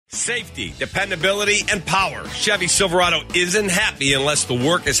Safety, dependability, and power. Chevy Silverado isn't happy unless the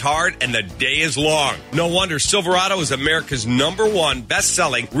work is hard and the day is long. No wonder Silverado is America's #1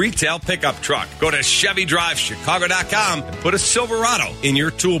 best-selling retail pickup truck. Go to ChevyDriveChicago.com and put a Silverado in your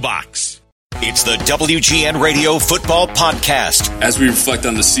toolbox. It's the WGN Radio Football Podcast. As we reflect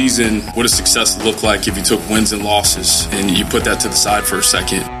on the season, what does success look like if you took wins and losses and you put that to the side for a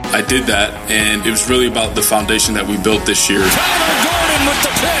second? I did that, and it was really about the foundation that we built this year. Tyler Gordon with the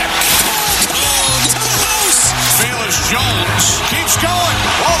pick. To the house. Felix Jones keeps going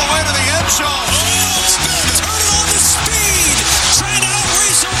all the way to the end zone. Turn it on the speed. Trying to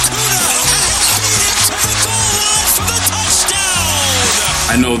outrace Okudah. Feed it to the goal line for the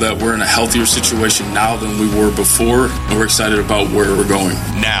touchdown. I know that we're in a healthier situation now than we were before, and we're excited about where we're going.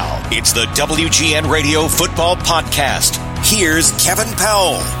 Now, it's the WGN Radio Football Podcast. Here's Kevin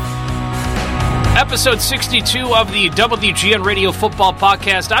Powell. Episode 62 of the WGN Radio Football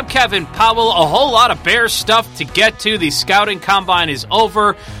Podcast. I'm Kevin Powell. A whole lot of Bears stuff to get to. The scouting combine is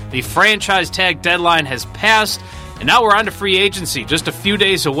over. The franchise tag deadline has passed. And now we're on to free agency, just a few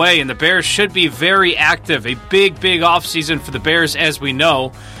days away. And the Bears should be very active. A big offseason for the Bears, as we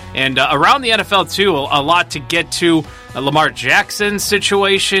know. And around the NFL, too, a lot to get to. Lamar Jackson's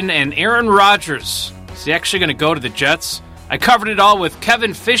situation and Aaron Rodgers. Is he actually going to go to the Jets? I covered it all with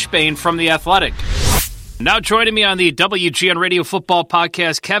Kevin Fishbain from The Athletic. Now joining me on the WGN Radio Football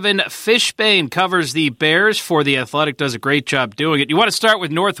Podcast, Kevin Fishbain covers the Bears for The Athletic, does a great job doing it. You want to start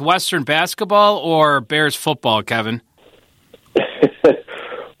with Northwestern basketball or Bears football, Kevin?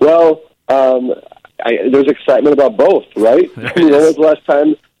 Well, there's excitement about both, right? When was the last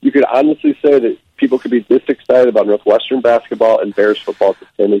time you could honestly say that people could be this excited about Northwestern basketball and Bears football at the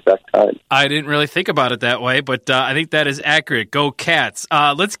same exact time? I didn't really think about it that way, but I think that is accurate. Go Cats.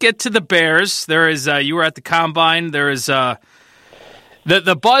 Let's get to the Bears. There is you were at the Combine. There is the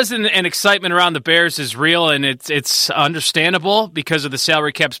buzz and excitement around the Bears is real, and it's understandable because of the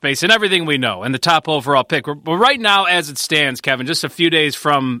salary cap space and everything we know and the top overall pick. But right now, as it stands, Kevin, just a few days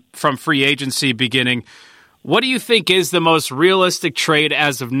from free agency beginning, what do you think is the most realistic trade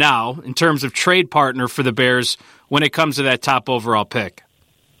as of now in terms of trade partner for the Bears when it comes to that top overall pick?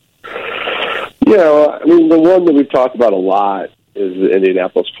 You know, I mean, the one that we've talked about a lot is the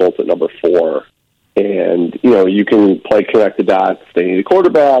Indianapolis Colts at number 4. And, you know, you can connect the dots. They need a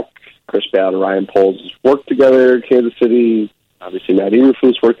quarterback. Chris Ballard and Ryan Poles worked together in Kansas City. Obviously, Matt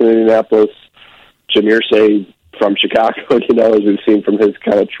Eberflus worked in Indianapolis. Jim Irsay from Chicago, you know, as we've seen from his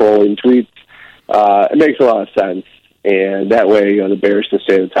kind of trolling tweets. It makes a lot of sense, and that way, you know, the Bears can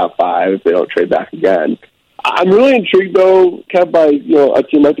stay in the top 5 if they don't trade back again. I'm really intrigued, though, Kev, by, you know, a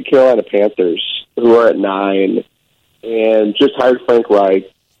team like the Carolina Panthers, who are at 9, and just hired Frank Reich.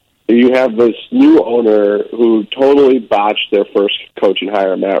 You have this new owner who totally botched their first coaching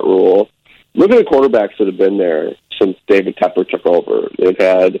hire, Matt Rule. Look at the quarterbacks that have been there since David Tepper took over. They've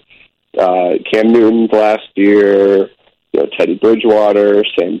had Cam Newton last year, you know, Teddy Bridgewater,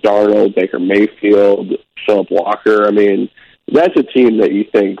 Sam Darnold, Baker Mayfield, Philip Walker. I mean, that's a team that you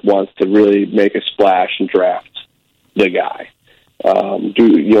think wants to really make a splash and draft the guy.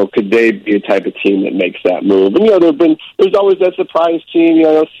 Could they be a type of team that makes that move? And, you know, there's always that surprise team. You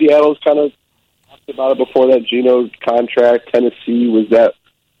know, Seattle's kind of talked about it before that Geno contract. Tennessee is that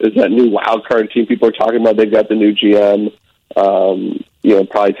new wild card team people are talking about. They've got the new GM.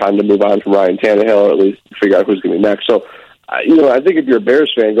 Probably time to move on from Ryan Tannehill, or at least figure out who's going to be next. So, I think if you're a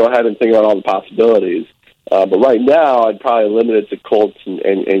Bears fan, go ahead and think about all the possibilities. But right now, I'd probably limit it to Colts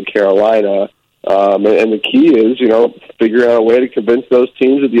and Carolina. And the key is, you know, figure out a way to convince those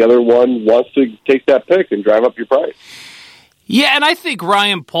teams that the other one wants to take that pick and drive up your price. Yeah, and I think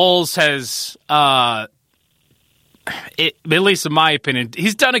Ryan Poles has, at least in my opinion,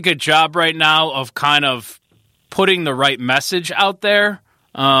 he's done a good job right now of kind of putting the right message out there.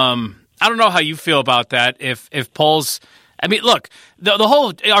 I don't know how you feel about that. If Poles, I mean, look, the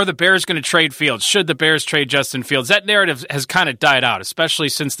whole, are the Bears going to trade Fields? Should the Bears trade Justin Fields? That narrative has kind of died out, especially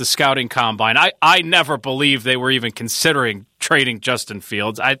since the scouting combine. I never believed they were even considering trading Justin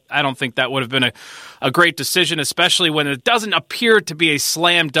Fields. I don't think that would have been a great decision, especially when it doesn't appear to be a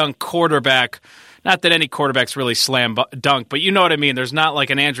slam dunk quarterback. Not that any quarterback's really slam dunk, but you know what I mean. There's not like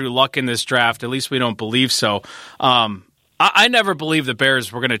an Andrew Luck in this draft. At least we don't believe so. I never believed the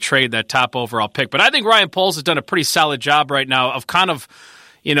Bears were going to trade that top overall pick, but I think Ryan Poles has done a pretty solid job right now of kind of,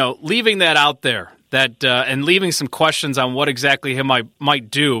 you know, leaving that out there, that and leaving some questions on what exactly he might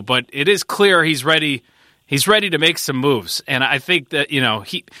do. But it is clear he's ready. He's ready to make some moves, and I think that, you know,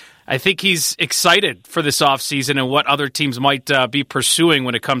 I think he's excited for this offseason and what other teams might be pursuing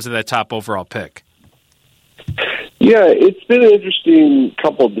when it comes to that top overall pick. Yeah, it's been an interesting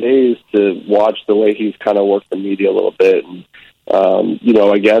couple of days to watch the way he's kind of worked the media a little bit. And,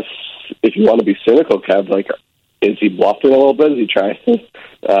 I guess if you want to be cynical, Kev, like, is he bluffing a little bit? Is he trying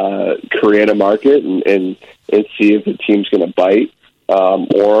to create a market and see if the team's going to bite?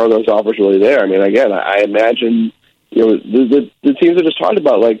 Or are those offers really there? I mean, again, I imagine, the teams I just talked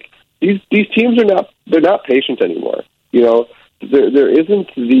about, like, these teams they're not patient anymore. There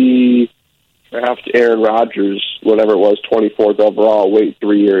isn't the perhaps Aaron Rodgers, whatever it was, 24th overall, wait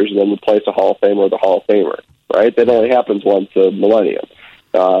 3 years and then replace a Hall of Famer with a Hall of Famer, right? That only happens once a millennium.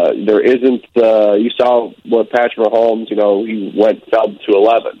 There isn't, you saw what Patrick Mahomes, he fell to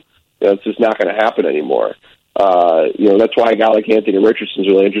 11. It's just not going to happen anymore. That's why a guy like Anthony Richardson is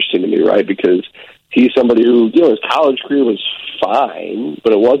really interesting to me, right? Because he's somebody who, his college career was fine,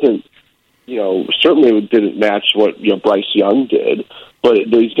 but it wasn't, certainly it didn't match what, Bryce Young did. But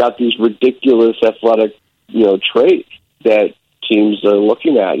he's got these ridiculous athletic, traits that teams are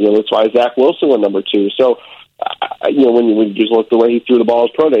looking at. That's why Zach Wilson went number 2. So, when you just look the way he threw the ball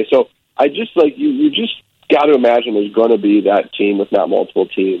as pro day. So I just you just got to imagine there's going to be that team, if not multiple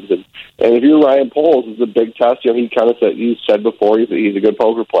teams. And if you're Ryan Poles, it's a big test. He kind of said before he's a good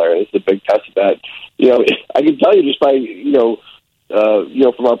poker player. It's a big test of that. I can tell you just by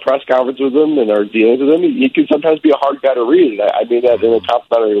from our press conference with him and our dealings with him, he can sometimes be a hard guy to read. And I mean that in a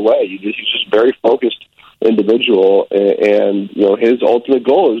complimentary way. He's just very focused individual, and his ultimate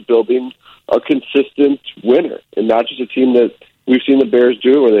goal is building a consistent winner, and not just a team that we've seen the Bears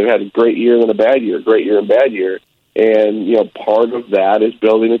do, where they've had a great year and then a bad year, great year and bad year. And part of that is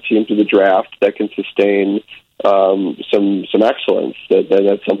building a team through the draft that can sustain some excellence.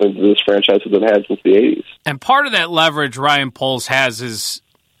 That's something that this franchise has had since the 80s. And part of that leverage Ryan Poles has is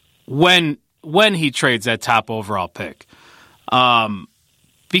when he trades that top overall pick.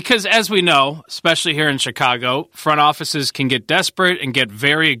 Because as we know, especially here in Chicago, front offices can get desperate and get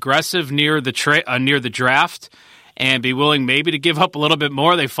very aggressive near the draft and be willing maybe to give up a little bit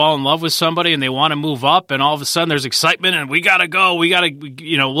more. They fall in love with somebody and they want to move up, and all of a sudden there's excitement and we got to go. We got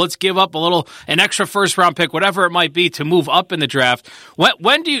to, let's give up an extra first round pick, whatever it might be, to move up in the draft.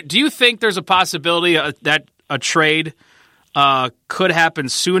 When do you think there's a possibility that a trade could happen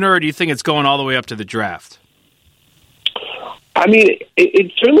sooner, or do you think it's going all the way up to the draft? I mean,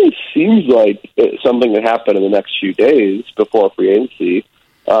 it certainly seems like something that happened in the next few days before free agency.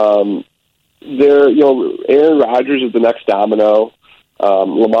 Aaron Rodgers is the next domino.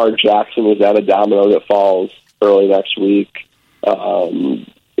 Lamar Jackson is at a domino that falls early next week.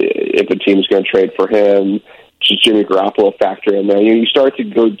 If a team's going to trade for him, just Jimmy Garoppolo factor in there. You start to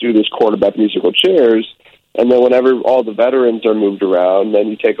go do this quarterback musical chairs, and then whenever all the veterans are moved around, then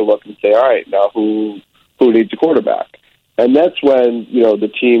you take a look and say, all right, now who needs a quarterback? And that's when,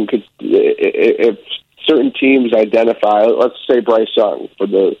 the team could, if certain teams identify, let's say Bryce Young, for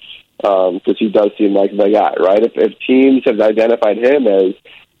the, because he does seem like the guy, right? If teams have identified him as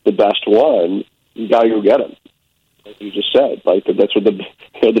the best one, you got to go get him. Like you just said, that's what the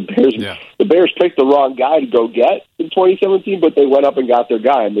Bears, the Bears picked the wrong guy to go get in 2017, but they went up and got their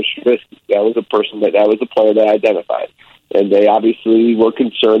guy, and that was a person that was a player they identified. And they obviously were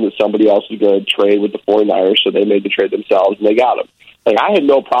concerned that somebody else was going to trade with the 49ers, so they made the trade themselves, and they got him. I had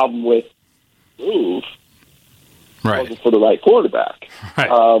no problem with move. Right. Wasn't for the right quarterback. Right.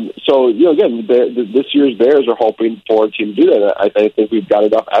 So, again, this year's Bears are hoping for a team to do that. I think we've got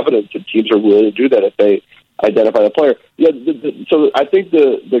enough evidence that teams are willing to do that if they identify the player. So I think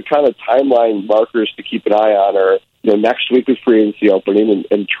the kind of timeline markers to keep an eye on are, next week with free agency opening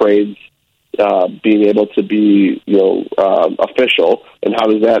and trades being able to be, official, and how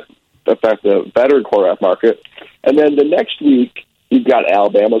does that affect the veteran quarterback market? And then the next week, you've got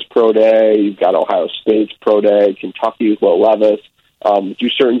Alabama's pro day, you've got Ohio State's pro day, Kentucky's Will Levis. Do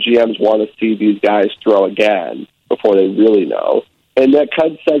certain GMs want to see these guys throw again before they really know? And that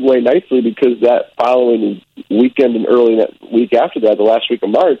could segue nicely, because that following weekend and early week after that, the last week of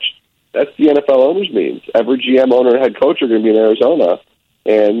March, that's the NFL owners' meetings. Every GM, owner, and head coach are going to be in Arizona.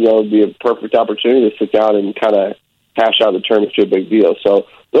 And, it'd be a perfect opportunity to sit down and kind of hash out the terms to a big deal. So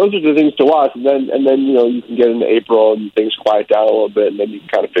those are the things to watch. And then you can get into April and things quiet down a little bit, and then you can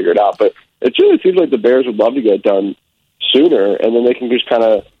kind of figure it out. But it really seems like the Bears would love to get it done sooner, and then they can just kind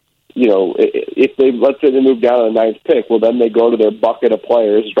of, if they, let's say they move down on the 9th pick, well, then they go to their bucket of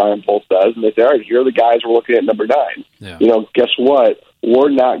players, as Ryan Poles does, and they say, all right, here are the guys we're looking at number 9. Yeah. Guess what?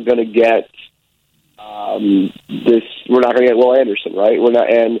 We're not going to get we're not going to get Will Anderson, right? We're not,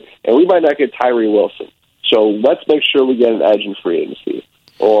 and we might not get Tyree Wilson. So let's make sure we get an edge in free agency.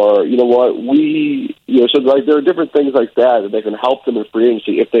 Or, so there are different things like that they can help them in free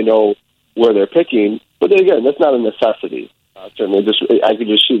agency if they know where they're picking. But then again, that's not a necessity. Certainly, I could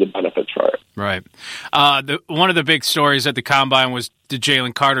just see the benefits for it. Right. One of the big stories at the Combine was the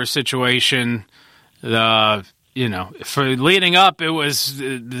Jalen Carter situation. For leading up, it was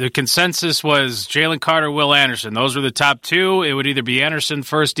the consensus was Jalen Carter, Will Anderson. Those were the top two. It would either be Anderson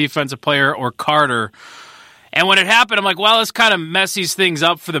first defensive player or Carter. And when it happened, I'm like, well, this kind of messes things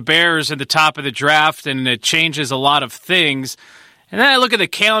up for the Bears at the top of the draft, and it changes a lot of things. And then I look at the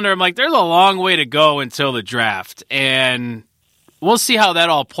calendar, I'm like, there's a long way to go until the draft. And we'll see how that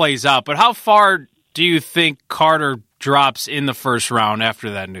all plays out. But how far do you think Carter drops in the first round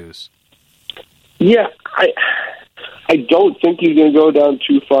after that news? Yeah, I don't think he's going to go down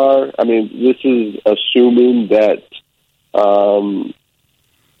too far. I mean, this is assuming that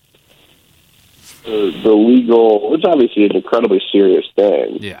the legal, it's obviously an incredibly serious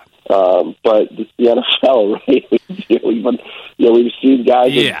thing. Yeah. But it's the NFL, right? We've seen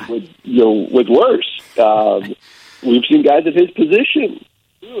guys with worse. We've seen guys at his position.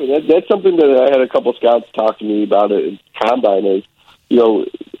 That's something that I had a couple scouts talk to me about it in Combine is,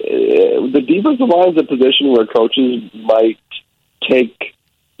 the defensive line is a position where coaches might take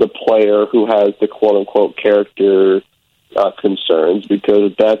the player who has the quote-unquote character concerns,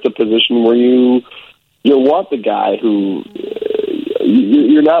 because that's a position where you want the guy who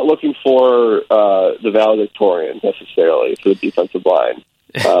you're not looking for the valedictorian necessarily for the defensive line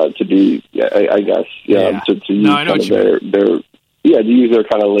to be, I guess, to use no, I know to use their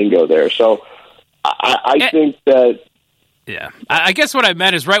kind of lingo there. So I think that. Yeah, I guess what I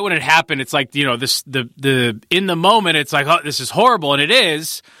meant is right when it happened, it's like, the in the moment, it's like, oh, this is horrible, and it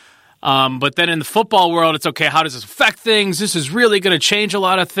is. But then in the football world, it's okay. How does this affect things? This is really going to change a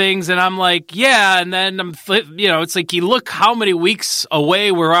lot of things. And I'm like, yeah. And then it's like you look how many weeks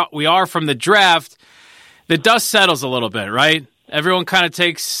away we are from the draft. The dust settles a little bit, right? Everyone kind of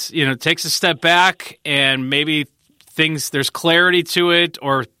takes a step back, and maybe there's clarity to it,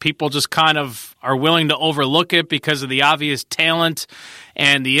 or people just kind of are willing to overlook it because of the obvious talent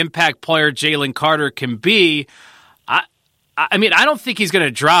and the impact player Jalen Carter can be. I mean, I don't think he's going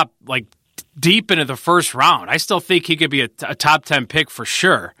to drop like deep into the first round. I still think he could be a top 10 pick for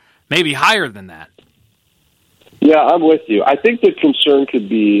sure, maybe higher than that. Yeah, I'm with you. I think the concern could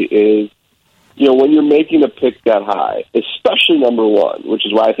be is, when you're making a pick that high, especially number one, which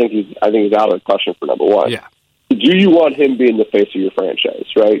is why I think he's out of the question for number one. Yeah. Do you want him being the face of your franchise,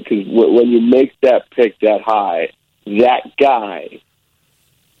 right? Because when you make that pick that high, that guy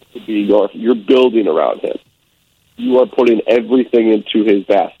could be you're building around him. You are putting everything into his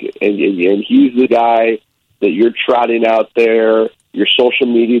basket, and he's the guy that you're trotting out there. Your social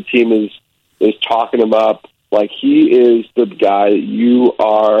media team is talking him up. Like, he is the guy that you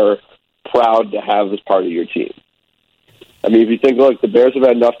are proud to have as part of your team. I mean, if you think, look, the Bears have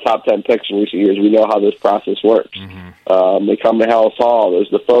had enough top 10 picks in recent years. We know how this process works. Mm-hmm. They come to Hallis Hall.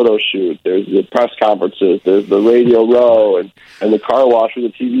 There's the photo shoot. There's the press conferences. There's the Radio Row and the car wash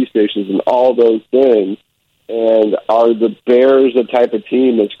with the TV stations and all those things. And are the Bears the type of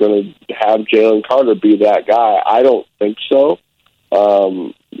team that's going to have Jalen Carter be that guy? I don't think so.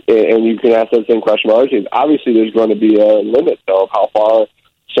 And you can ask that same question about other teams. Obviously, there's going to be a limit, though, of how far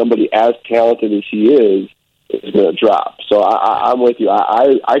somebody as talented as he is going to drop. So I'm with you.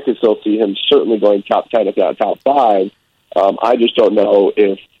 I could still see him certainly going top 10, if not top 5. I just don't know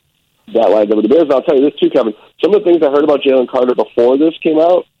if that lines up with the Bears. And I'll tell you this, too, Kevin. Some of the things I heard about Jalen Carter before this came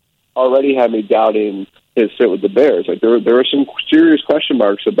out already had me doubting his fit with the Bears. Like, there were some serious question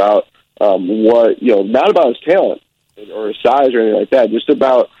marks about what, not about his talent or his size or anything like that, just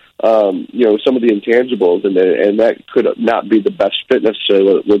about some of the intangibles, and that could not be the best fit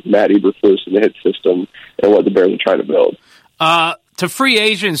necessarily with Matt Eberflus and the hit system and what the Bears are trying to build. To free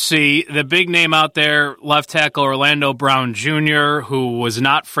agency, the big name out there, left tackle Orlando Brown Jr., who was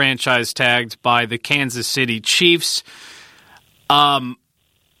not franchise tagged by the Kansas City Chiefs.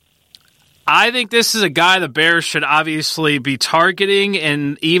 I think this is a guy the Bears should obviously be targeting,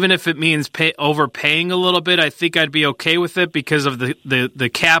 and even if it means overpaying a little bit, I think I'd be okay with it because of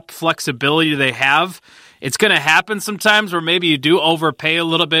the cap flexibility they have. It's going to happen sometimes where maybe you do overpay a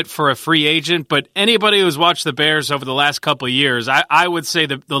little bit for a free agent, but anybody who's watched the Bears over the last couple of years, I would say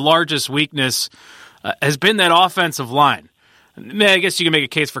the largest weakness has been that offensive line. I guess you can make a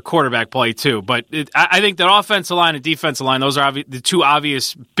case for quarterback play too, but I think that offensive line and defensive line, those are the two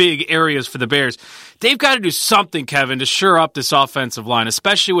obvious big areas for the Bears. They've got to do something, Kevin, to shore up this offensive line,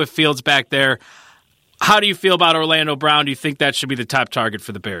 especially with Fields back there. How do you feel about Orlando Brown? Do you think that should be the top target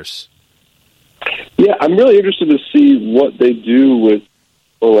for the Bears? Yeah, I'm really interested to see what they do with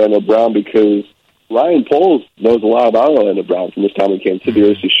Orlando Brown, because Ryan Poles knows a lot about Orlando Brown from his time in Kansas City,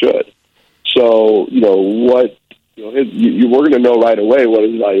 or he should. So, we're going to know right away what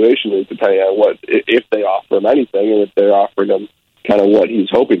his evaluation is, depending on if they offer him anything, and if they're offering him kind of what he's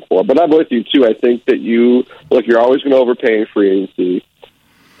hoping for. But I'm with you too. I think that you're always going to overpay in free agency,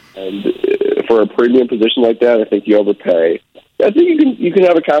 and for a premium position like that, I think you overpay. I think you can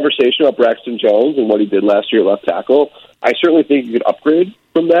have a conversation about Braxton Jones and what he did last year at left tackle. I certainly think you could upgrade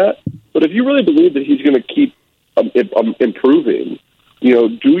from that. But if you really believe that he's going to keep improving,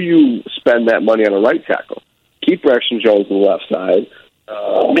 do you spend that money on a right tackle? Keep Braxton Jones on the left side.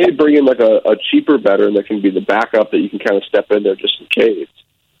 Maybe bring in like a cheaper veteran that can be the backup that you can kind of step in there just in case.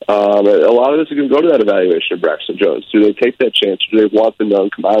 A lot of this is going to go to that evaluation of Braxton Jones. Do they take that chance? Do they want the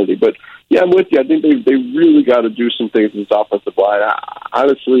known commodity? But yeah, I'm with you. I think they really got to do some things in this offensive line.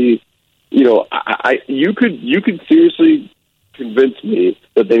 Honestly, you could seriously convince me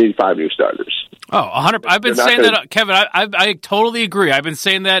that they need 5 new starters. Oh, 100. I've been saying that, Kevin. I totally agree. I've been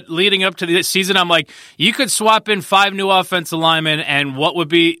saying that leading up to the season. I'm like, you could swap in 5 new offensive linemen, and what would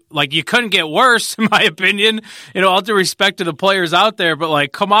be like? You couldn't get worse, in my opinion. All due respect to the players out there, but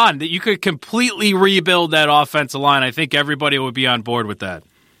like, come on, that you could completely rebuild that offensive line. I think everybody would be on board with that.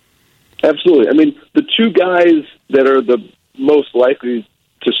 Absolutely. I mean, the 2 guys that are the most likely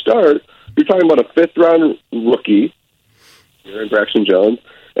to start, you're talking about a 5th-round rookie, Braxton Jones,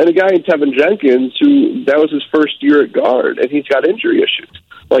 and a guy in Tevin Jenkins, who that was his first year at guard, and he's got injury issues.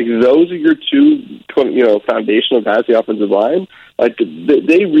 Like, those are your 2, foundational guys in the offensive line. Like,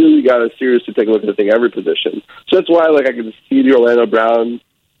 they really got to seriously take a look at every position. So that's why, I could see the Orlando Brown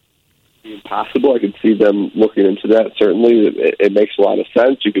being possible. I could see them looking into that. Certainly, it makes a lot of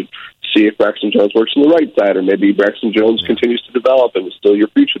sense. You could see if Braxton Jones works on the right side, or maybe Braxton Jones continues to develop and is still your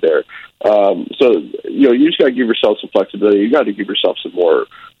future there. You just got to give yourself some flexibility. You got to give yourself some more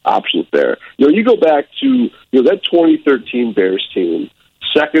options there. You go back to that 2013 Bears team,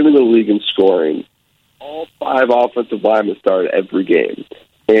 second in the league in scoring. All 5 offensive linemen started every game,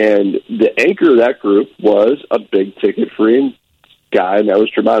 and the anchor of that group was a big ticket free guy, and that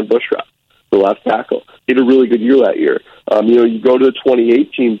was Jermon Bushrod, the left tackle. He had a really good year that year. You go to the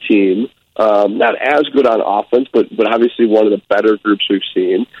 2018 team, not as good on offense, but obviously one of the better groups we've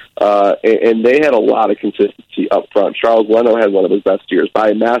seen. And they had a lot of consistency up front. Charles Leno had one of his best years.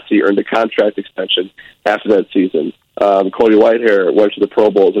 Bobby Massey earned a contract extension after that season. Cody Whitehair went to the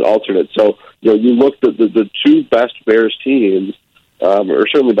Pro Bowl as an alternate. So, you looked at the 2 best Bears teams, or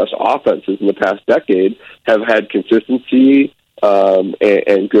certainly best offenses in the past decade, have had consistency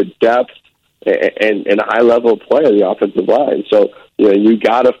and good depth and a high level of play on the offensive line. So, you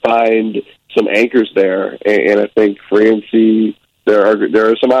got to find some anchors there. And I think free agency, there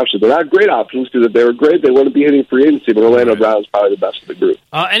are some options. They're not great options, because if they were great, they wouldn't be hitting free agency. But Orlando Brown is probably the best of the group.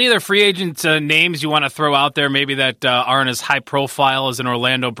 Any other free agent names you want to throw out there, maybe that aren't as high profile as an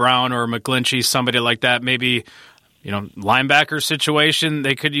Orlando Brown or McGlinchey, somebody like that? Maybe, linebacker situation,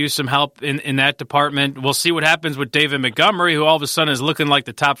 they could use some help in that department. We'll see what happens with David Montgomery, who all of a sudden is looking like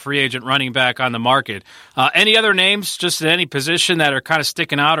the top free agent running back on the market. Any other names, just at any position, that are kind of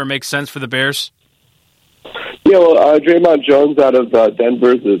sticking out or make sense for the Bears? Draymond Jones out of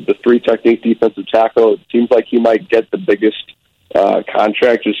Denver, the 3-technique defensive tackle. It seems like he might get the biggest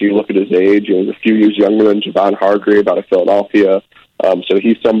contract, as you look at his age. He's a few years younger than Javon Hargrave out of Philadelphia. So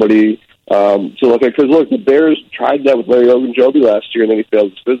he's somebody to look at. Because, the Bears tried that with Larry Ogunjobi last year, and then he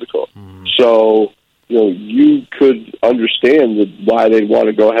failed his physical. So, you could understand why they'd want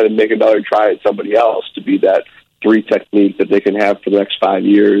to go ahead and make another try at somebody else to be that 3-technique that they can have for the next 5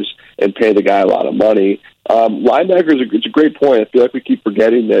 years and pay the guy a lot of money. Linebackers, it's a great point. I feel like we keep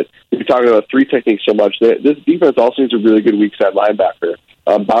forgetting that we're talking about 3-technique so much. This defense also needs a really good weak side linebacker.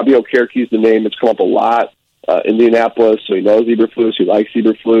 Bobby Okereke is the name that's come up a lot. Indianapolis, so he knows Eberflus. He likes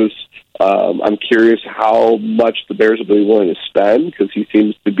Eberflus. I'm curious how much the Bears will be willing to spend, because he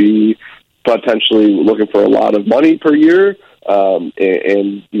seems to be potentially looking for a lot of money per year. Or do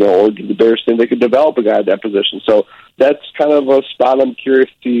the Bears think they could develop a guy at that position? So that's kind of a spot I'm curious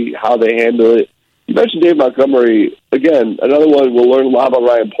to see how they handle it. You mentioned Dave Montgomery. Again, another one we'll learn a lot about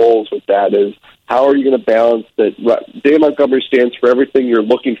Ryan Poles with that is, how are you going to balance that? Dave Montgomery stands for everything you're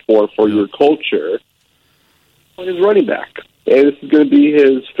looking for your culture, but his running back. And this is going to be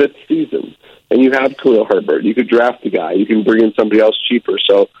his 5th season. And you have Khalil Herbert. You could draft the guy. You can bring in somebody else cheaper.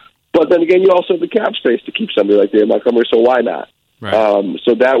 So, but then again, you also have the cap space to keep somebody like Dave Montgomery, so why not? Right.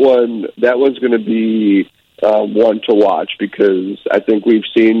 So that one's going to be one to watch, because I think we've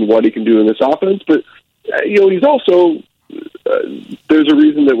seen what he can do in this offense. But he's also there's a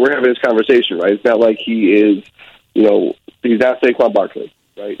reason that we're having this conversation, right? It's not like he is, he's not Saquon Barkley,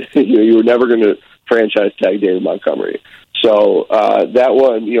 right? You were never going to franchise tag David Montgomery. So that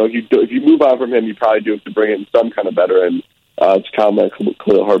one, if you move on from him, you probably do have to bring in some kind of veteran. It's kind of like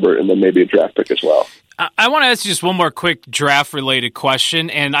Khalil Herbert, and then maybe a draft pick as well. I want to ask you just one more quick draft-related question,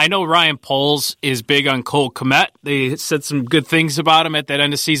 and I know Ryan Poles is big on Cole Kmet. They said some good things about him at that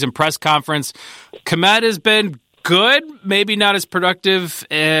end-of-season press conference. Kmet has been good, maybe not as productive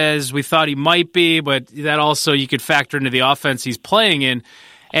as we thought he might be, but that also you could factor into the offense he's playing in.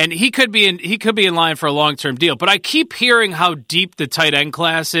 And he could be in line for a long-term deal. But I keep hearing how deep the tight end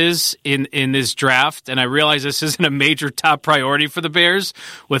class is in this draft, and I realize this isn't a major top priority for the Bears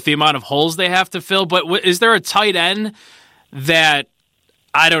with the amount of holes they have to fill. But is there a tight end that,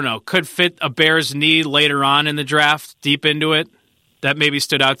 I don't know, could fit a Bears need later on in the draft, deep into it, that maybe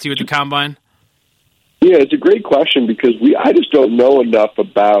stood out to you at the Combine? Yeah, it's a great question because I just don't know enough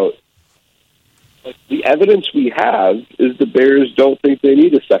about. The evidence we have is the Bears don't think they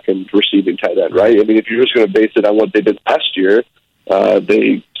need a second receiving tight end, right? I mean, if you're just going to base it on what they did last year,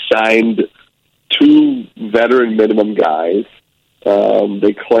 they signed 2 veteran minimum guys.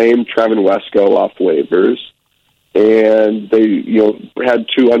 They claimed Trevin Wesco off waivers, and they had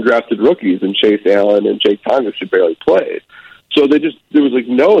 2 undrafted rookies in Chase Allen and Jake Tongas who barely played. So there was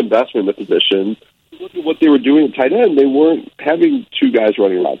no investment in the position. Look at what they were doing at tight end. They weren't having 2 guys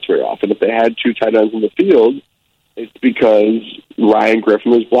running routes very often. If they had 2 tight ends in the field, it's because Ryan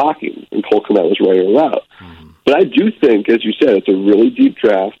Griffin was blocking and Cole Kmet was running a route. Mm-hmm. But I do think, as you said, it's a really deep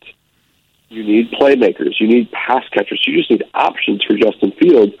draft. You need playmakers. You need pass catchers. You just need options for Justin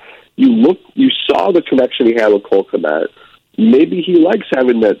Fields. You saw the connection he had with Cole Kmet. Maybe he likes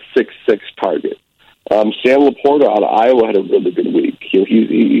having that 6'6" target. Sam Laporta out of Iowa had a really good week.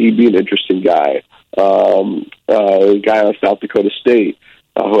 He'd be an interesting guy. A guy out of South Dakota State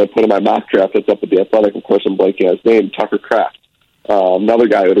who I put in my mock draft that's up at the Athletic. Of course, I'm blanking on his name. Tucker Kraft, another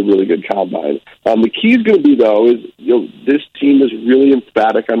guy who had a really good combine. The key is going to be though is this team is really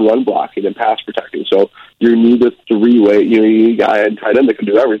emphatic on run blocking and pass protecting. So you need a 3-way. You need a guy and tight end that can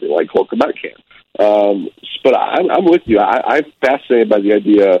do everything like Cole Kmet can. But I'm with you. I'm fascinated by the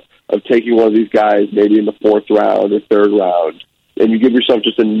idea of taking one of these guys maybe in the 4th round or 3rd round, and you give yourself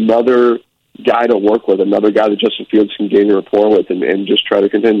just another guy to work with, another guy that Justin Fields can gain a rapport with, and just try to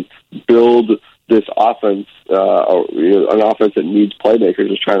continue build this offense, an offense that needs playmakers,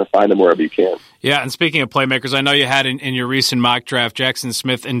 just trying to find them wherever you can. Yeah, and speaking of playmakers, I know you had in your recent mock draft Jackson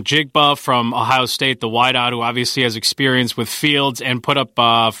Smith and Jigba from Ohio State, the wideout, who obviously has experience with Fields and put up,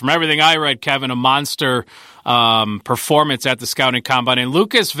 from everything I read, Kevin, a monster performance at the scouting combine. And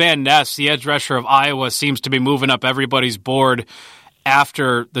Lucas Van Ness, the edge rusher of Iowa, seems to be moving up everybody's board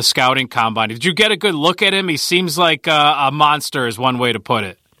after the scouting combine. Did you get a good look at him? He seems like a monster is one way to put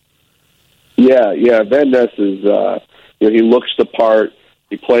it. Yeah. Van Ness is, he looks the part.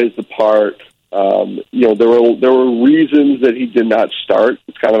 He plays the part. There were reasons that he did not start.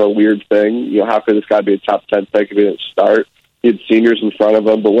 It's kind of a weird thing. How could this guy be a top 10 pick if he didn't start? He had seniors in front of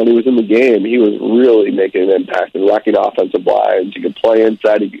him, but when he was in the game, he was really making an impact and wrecking offensive lines. He could play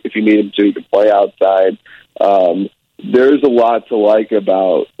inside if you need him to. He could play outside. There's a lot to like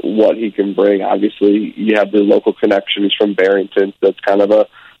about what he can bring. Obviously, you have the local connections from Barrington. That's kind of a,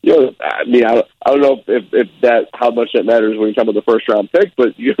 I don't know if that how much that matters when you talk about the 1st round pick.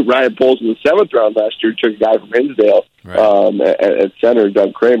 But Ryan Poles in the 7th round last year took a guy from Hinsdale at center,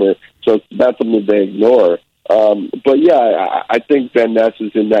 Doug Kramer. So that's something they ignore. But yeah, I think Van Ness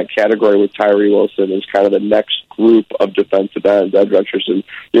is in that category with Tyree Wilson as kind of the next group of defensive ends, edge rushers. And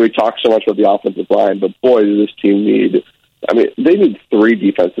we talk so much about the offensive line, but boy, does this team need. I mean, they need 3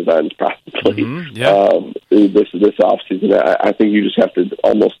 defensive ends probably this offseason. I think you just have to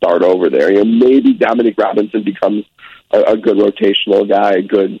almost start over there. Maybe Dominic Robinson becomes a good rotational guy, a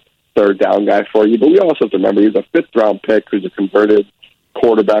good 3rd down guy for you. But we also have to remember he's a 5th round pick who's a converted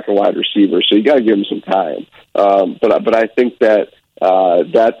quarterback and wide receiver, so you got to give him some time. But I think that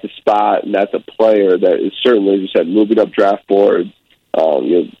that's a spot and that's a player that is certainly, as you said, moving up draft boards.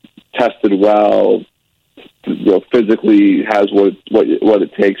 Tested well. Physically has what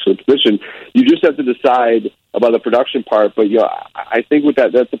it takes for the position. You just have to decide about the production part. But I think with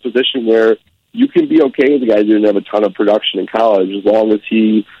that's a position where you can be okay with the guy who didn't have a ton of production in college as long as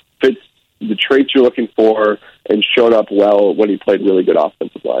he fits the traits you're looking for and showed up well when he played really good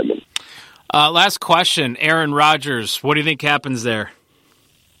offensive lineman. Last question, Aaron Rodgers. What do you think happens there?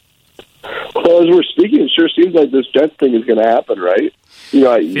 Well, as we're speaking, it sure seems like this Jets thing is going to happen, right?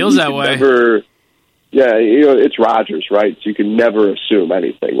 Feels that way. It's Rodgers, right? So you can never assume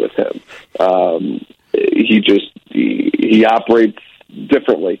anything with him. He operates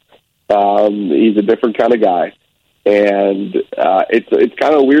differently. He's a different kind of guy. And it's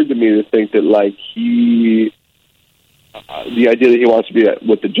kind of weird to me to think that the idea that he wants to be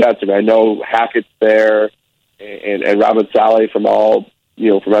with the Jets. And I know Hackett's there, and Robin Saleh from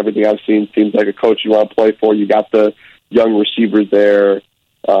from everything I've seen seems like a coach you want to play for. You got the young receivers there.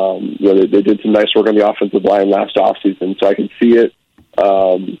 They did some nice work on the offensive line last offseason, so I can see it.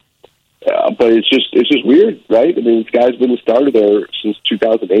 But it's just weird, right? I mean, this guy's been the starter there since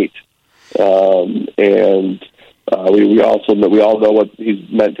 2008, and we all know what he's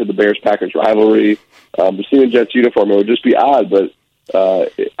meant to the Bears-Packers rivalry. Seeing a Jets uniform, it would just be odd, but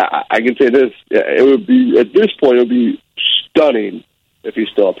I can say this: it would be at this point, it would be stunning if he's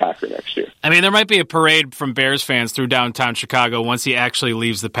still a Packer next year. I mean, there might be a parade from Bears fans through downtown Chicago once he actually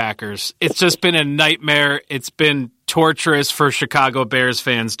leaves the Packers. It's just been a nightmare. It's been torturous for Chicago Bears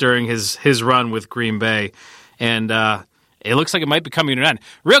fans during his run with Green Bay. And it looks like it might be coming to an end.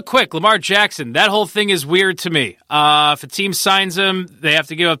 Real quick, Lamar Jackson, that whole thing is weird to me. If a team signs him, they have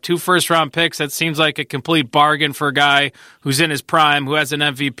to give up 2 first-round picks. That seems like a complete bargain for a guy who's in his prime, who has an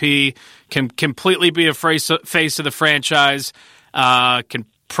MVP, can completely be a face of the franchise. Can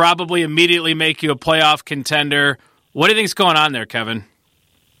probably immediately make you a playoff contender. What do you think's going on there, Kevin?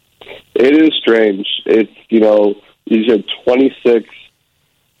 It is strange. It's, he's had 26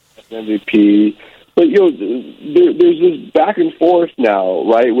 MVP. But, there's this back and forth now,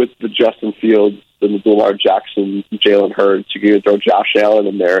 right, with the Justin Fields and the Lamar Jackson, Jalen Hurts. You can throw Josh Allen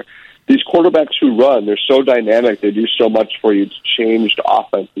in there. These quarterbacks who run, they're so dynamic. They do so much for you. It's changed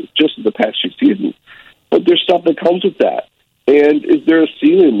offenses just in the past few seasons. But there's stuff that comes with that. And is there a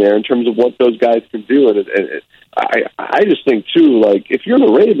ceiling there in terms of what those guys can do? And I just think, too, like, if you're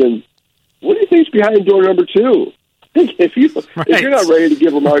the Ravens, what do you think's behind door number 2? If you're not ready to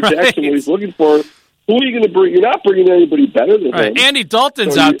give Lamar Jackson what he's looking for, who are you going to bring? You're not bringing anybody better than him. Andy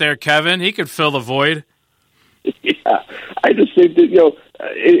Dalton's out there, Kevin. He could fill the void. Yeah. I just think that,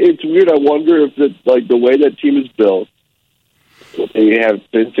 it's weird. I wonder if the way that team is built, they have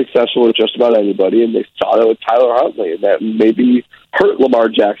been successful with just about anybody, and they saw that with Tyler Huntley, and that maybe hurt Lamar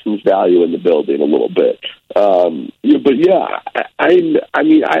Jackson's value in the building a little bit. But yeah,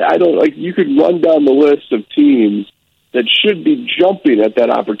 I don't like. You could run down the list of teams that should be jumping at that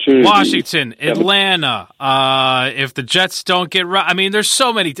opportunity. Washington, Atlanta. If the Jets don't get right, I mean, there's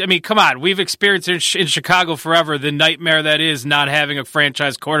so many. I mean, come on, we've experienced in Chicago forever the nightmare that is not having a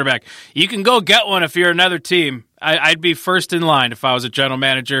franchise quarterback. You can go get one if you're another team. I'd be first in line if I was a general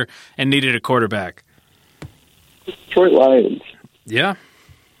manager and needed a quarterback. Detroit Lions. Yeah.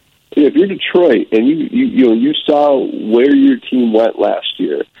 If you're Detroit and you saw where your team went last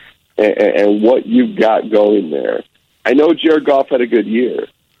year and what you've got going there, I know Jared Goff had a good year,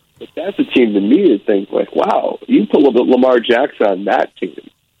 but that's a team to me to think like, wow, you put a little bit Lamar Jackson on that team,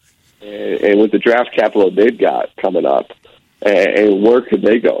 and with the draft capital they've got coming up, and where could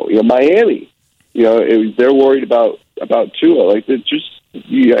they go? Miami. They're worried about Tua. Like, it's just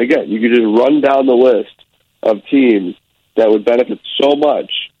you could just run down the list of teams that would benefit so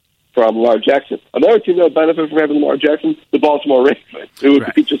much from Lamar Jackson. Another team that would benefit from having Lamar Jackson, the Baltimore Ravens. It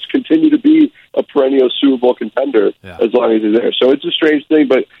would be just continue to be a perennial Super Bowl contender as long as he's there. So it's a strange thing,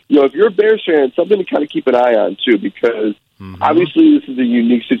 but if you're a Bears fan, it's something to kind of keep an eye on too, because obviously this is a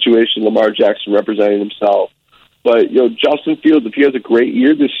unique situation. Lamar Jackson representing himself, but Justin Fields, if he has a great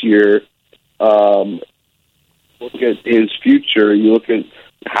year this year. Look at his future. You look at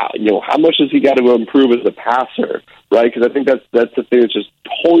how much has he got to improve as a passer, right? Because I think that's the thing that's just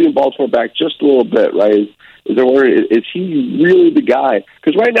holding Baltimore back just a little bit, right? Is he really the guy?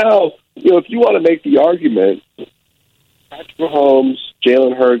 Because right now, if you want to make the argument, Patrick Mahomes,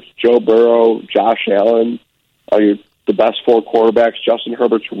 Jalen Hurts, Joe Burrow, Josh Allen are the best 4 quarterbacks. Justin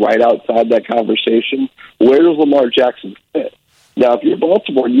Herbert's right outside that conversation. Where does Lamar Jackson fit? Now, if you're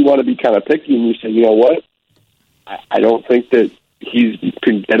Baltimore and you want to be kind of picky and you say, you know what, I don't think that he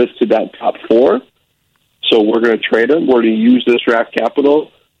can get us to that top 4, so we're going to trade him. We're going to use this draft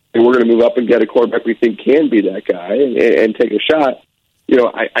capital, and we're going to move up and get a quarterback we think can be that guy and take a shot.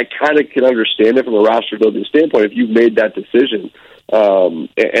 I kind of can understand it from a roster building standpoint if you've made that decision.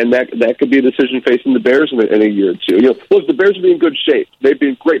 And that could be a decision facing the Bears in a year or two. Look, the Bears would be in good shape. They'd be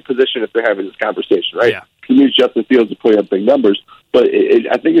in great position if they're having this conversation, right? Yeah. Can use Justin Fields to put up big numbers, but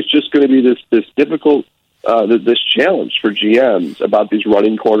I think it's just going to be this difficult, this challenge for GMs about these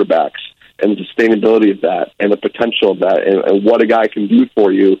running quarterbacks and the sustainability of that and the potential of that and what a guy can do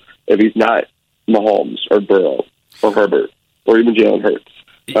for you if he's not Mahomes or Burrow or Herbert or even Jalen Hurts.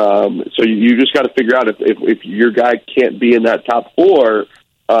 So you just got to figure out if your guy can't be in that top 4,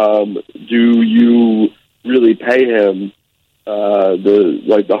 do you really pay him the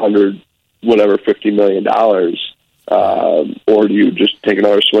 $50 million Or do you just take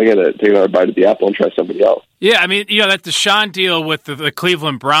another swing at it, take another bite at the apple and try somebody else? Yeah, I mean, that Deshaun deal with the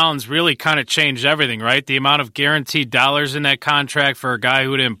Cleveland Browns really kind of changed everything, right? The amount of guaranteed dollars in that contract for a guy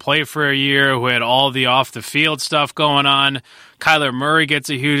who didn't play for a year, who had all the off-the-field stuff going on. Kyler Murray gets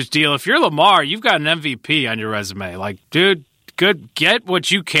a huge deal. If you're Lamar, you've got an MVP on your resume. Like, dude, good, get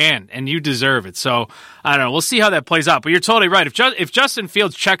what you can, and you deserve it. So, I don't know. We'll see how that plays out. But you're totally right. If Justin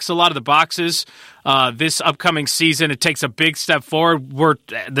Fields checks a lot of the boxes this upcoming season, it takes a big step forward.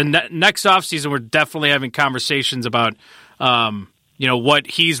 Next offseason, we're definitely having conversations about what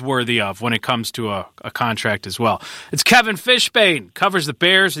he's worthy of when it comes to a contract as well. It's Kevin Fishbane, covers the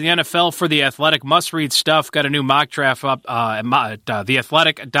Bears and the NFL for The Athletic. Must-read stuff. Got a new mock draft up at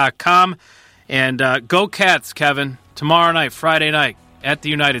theathletic.com. And go Cats, Kevin. Tomorrow night, Friday night, at the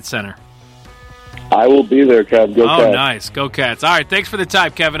United Center. I will be there, Kev. Go Cats. Oh, nice. Go Cats. All right, thanks for the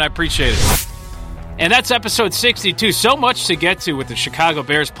time, Kevin. I appreciate it. And that's episode 62. So much to get to with the Chicago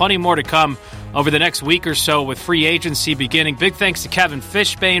Bears. Plenty more to come over the next week or so with free agency beginning. Big thanks to Kevin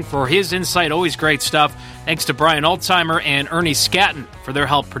Fishbane for his insight. Always great stuff. Thanks to Brian Altheimer and Ernie Scatton for their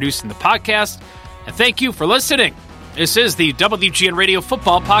help producing the podcast. And thank you for listening. This is the WGN Radio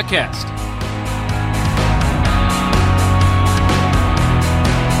Football Podcast.